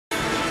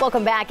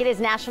Welcome back. It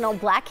is National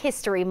Black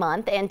History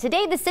Month, and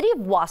today the city of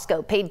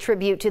Wasco paid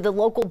tribute to the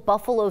local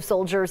Buffalo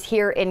Soldiers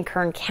here in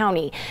Kern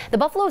County. The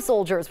Buffalo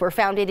Soldiers were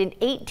founded in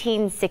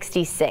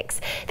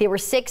 1866. They were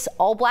 6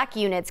 all-black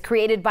units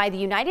created by the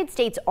United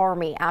States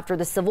Army after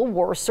the Civil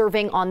War,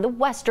 serving on the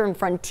western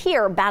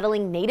frontier,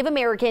 battling Native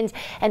Americans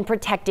and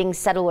protecting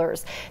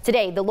settlers.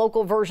 Today, the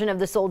local version of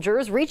the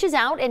Soldiers reaches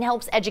out and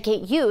helps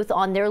educate youth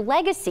on their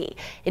legacy.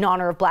 In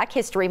honor of Black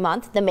History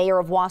Month, the mayor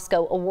of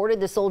Wasco awarded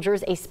the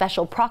Soldiers a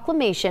special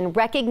proclamation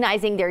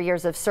recognizing their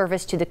years of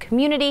service to the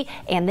community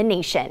and the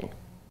nation.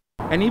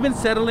 And even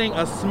settling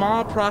a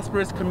small,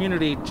 prosperous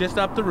community just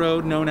up the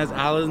road known as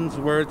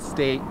Allensworth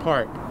State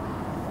Park.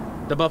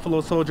 The Buffalo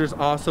Soldiers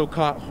also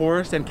caught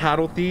horse and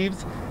cattle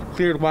thieves,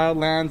 cleared wild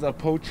lands of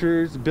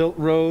poachers, built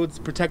roads,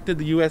 protected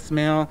the U.S.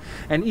 mail,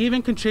 and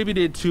even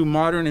contributed to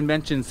modern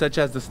inventions such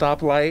as the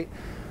stoplight,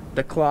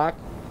 the clock,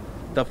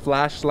 the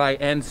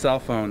flashlight, and cell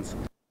phones.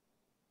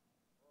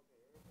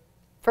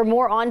 For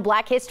more on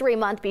Black History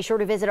Month, be sure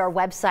to visit our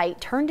website,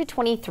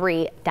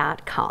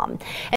 turnto23.com.